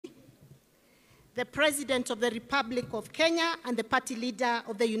the President of the Republic of Kenya and the party leader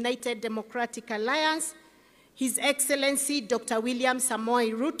of the United Democratic Alliance, His Excellency Dr. William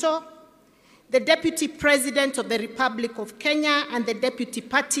Samoei Ruto, the Deputy President of the Republic of Kenya and the Deputy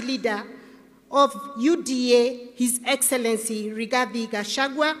Party Leader of UDA, His Excellency Rigathi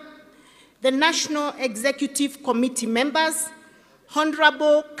Gachagua, the National Executive Committee members,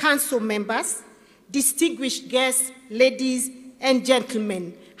 Honorable Council members, distinguished guests, ladies and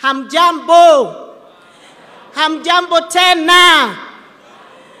gentlemen. Hamjambo! Hamjambo tena!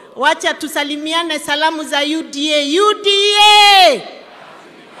 Wacha tusalimiane salamu za UDA. UDA!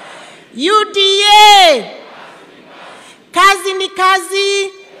 UDA! Kazi ni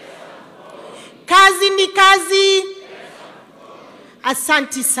kazi. Kazi ni kazi.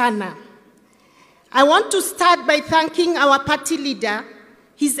 Asante sana. I want to start by thanking our party leader,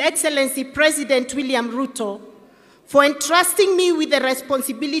 His Excellency President William Ruto, for entrusting me with the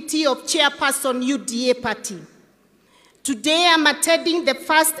responsibility of chairperson UDA party. Today I'm attending the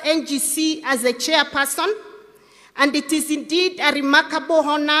first NGC as a chairperson, and it is indeed a remarkable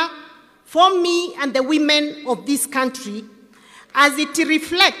honor for me and the women of this country, as it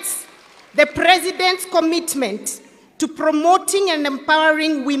reflects the President's commitment to promoting and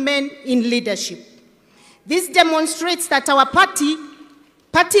empowering women in leadership. This demonstrates that our party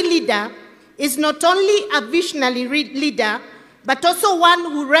leader is not only a visionary leader, but also one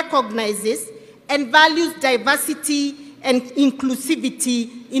who recognizes and values diversity and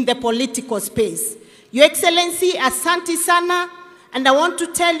inclusivity in the political space. Your Excellency, asante sana, and I want to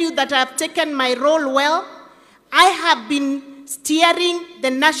tell you that I have taken my role well. I have been steering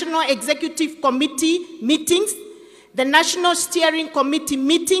the National Executive Committee meetings, the National Steering Committee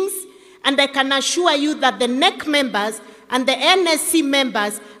meetings, and I can assure you that the NEC members and the NSC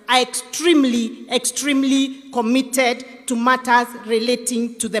members are extremely committed to matters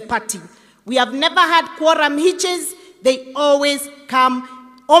relating to the party. We have never had quorum hitches. They always come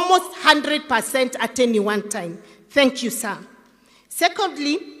almost 100% at any one time. Thank you, sir.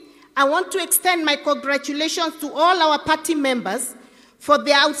 Secondly, I want to extend my congratulations to all our party members for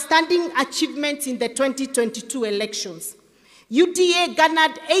their outstanding achievements in the 2022 elections. UDA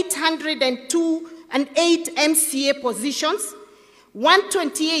garnered 802 and 8 MCA positions,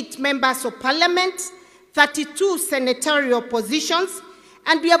 128 members of parliament, 32 senatorial positions,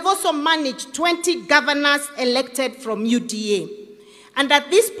 and we have also managed 20 governors elected from UDA. And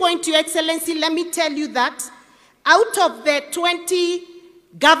at this point, Your Excellency, let me tell you that out of the 20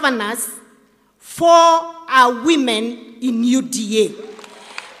 governors, 4 are women in UDA.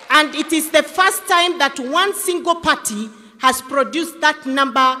 And it is the first time that one single party has produced that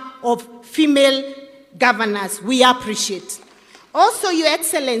number of female governors. We appreciate. Also, Your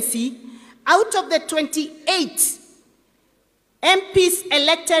Excellency, out of the 28 MPs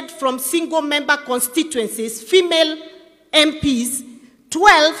elected from single-member constituencies, female MPs,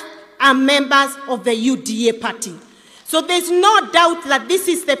 12 are members of the UDA party. So there's no doubt that this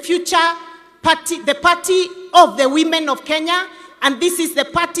is the future party, the party of the women of Kenya, and this is the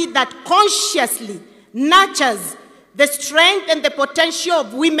party that consciously nurtures the strength and the potential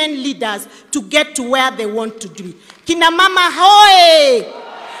of women leaders to get to where they want to be. Kina mama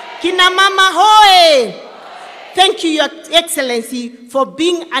hoye! Kina mama hoye! Thank you, Your Excellency, for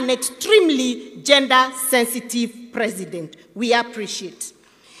being an extremely gender-sensitive president. We appreciate.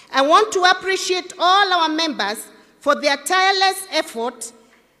 I want to appreciate all our members for their tireless effort.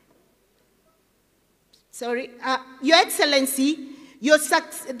 Your Excellency,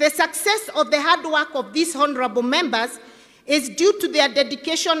 the success of the hard work of these honorable members is due to their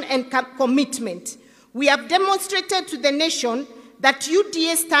dedication and commitment. We have demonstrated to the nation that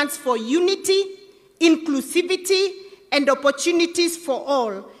UDA stands for unity, inclusivity, and opportunities for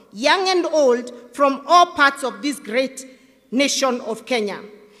all, young and old, from all parts of this great nation of Kenya.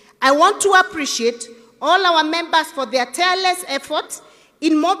 I want to appreciate all our members for their tireless efforts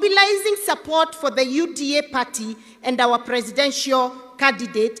in mobilizing support for the UDA party and our presidential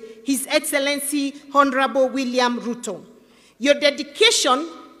candidate, His Excellency Honorable William Ruto. Your dedication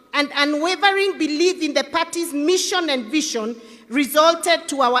and unwavering belief in the party's mission and vision resulted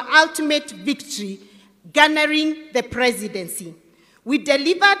to our ultimate victory, garnering the presidency. We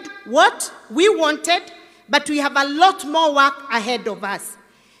delivered what we wanted, but we have a lot more work ahead of us.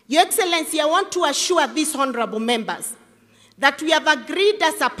 Your Excellency, I want to assure these honorable members that we have agreed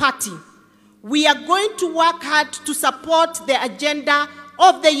as a party, we are going to work hard to support the agenda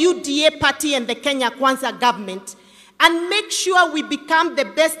of the UDA party and the Kenya Kwanza government and make sure we become the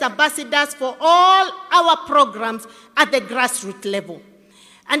best ambassadors for all our programs at the grassroots level.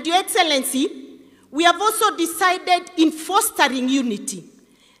 And Your Excellency, we have also decided in fostering unity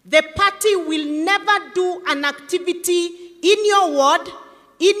The party will never do an activity in your ward,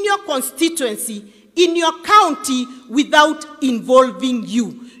 in your constituency, in your county without involving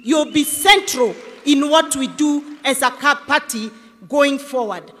you. You'll be central in what we do as a party going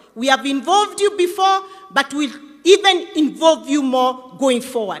forward. We have involved you before, but we'll even involve you more going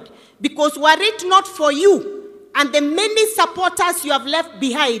forward. Because were it not for you and the many supporters you have left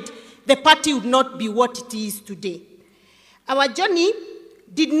behind, the party would not be what it is today. Our journey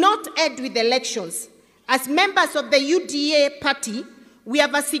did not end with elections. As members of the UDA party, we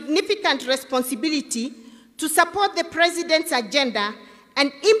have a significant responsibility to support the president's agenda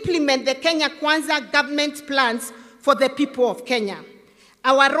and implement the Kenya Kwanza government plans for the people of Kenya.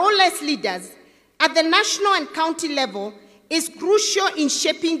 Our role as leaders at the national and county level is crucial in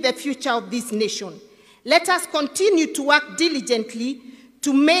shaping the future of this nation. Let us continue to work diligently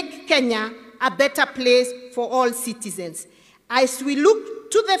to make Kenya a better place for all citizens. As we look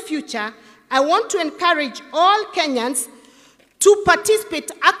to the future, I want to encourage all Kenyans to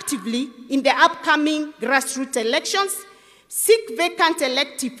participate actively in the upcoming grassroots elections, seek vacant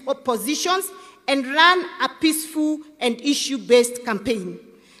elective positions, and run a peaceful and issue-based campaign.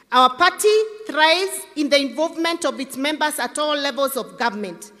 Our party thrives in the involvement of its members at all levels of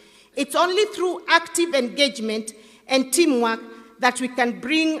government. It's only through active engagement and teamwork that we can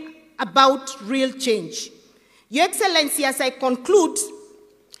bring about real change. Your Excellency, as I conclude,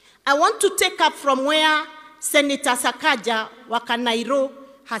 I want to take up from where Senator Sakaja Wakanairo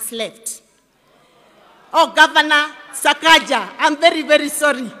has left. Oh, Governor Sakaja, I'm very, very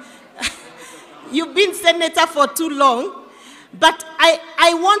sorry. You've been senator for too long, but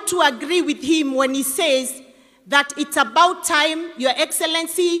I want to agree with him when he says that it's about time, Your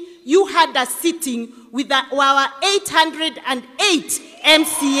Excellency, you had a sitting with our 808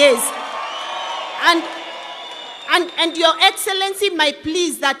 MCAs. And Your Excellency, my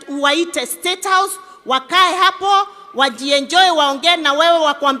please that uwaite State House, wakae hapo, wajienjoy, waongee na wewe,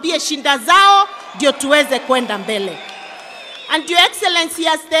 wakwambie shinda zao, ndio tuweze kwenda mbele. And Your Excellency,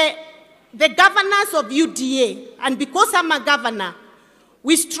 as the governors of UDA, and because I'm a governor,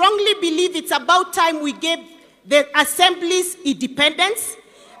 we strongly believe it's about time we gave the assemblies independence,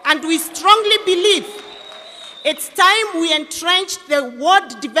 and we strongly believe it's time we entrenched the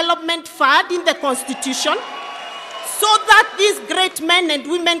Ward Development Fund in the Constitution, so that these great men and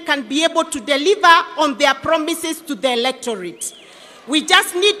women can be able to deliver on their promises to the electorate. We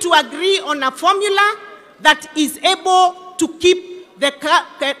just need to agree on a formula that is able to keep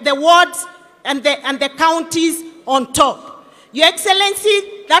the wards and the counties on top. Your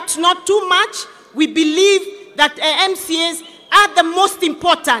Excellency, that's not too much. We believe that MCAs are the most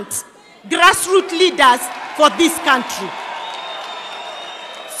important grassroots leaders for this country.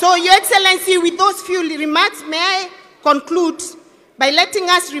 So, Your Excellency, with those few remarks, may I conclude by letting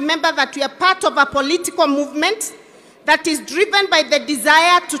us remember that we are part of a political movement that is driven by the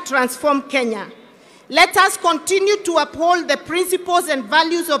desire to transform Kenya. Let us continue to uphold the principles and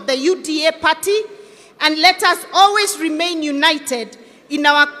values of the UDA party, and let us always remain united in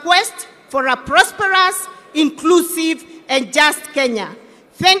our quest for a prosperous, inclusive, and just Kenya.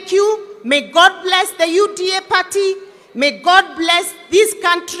 Thank you. May God bless the UDA party. May God bless this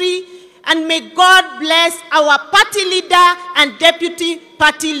country. And may God bless our party leader and deputy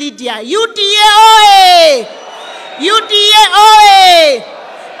party leader. UDA oye! UDA oye!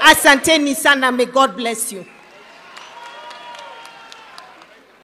 Asanteni sana. May God bless you.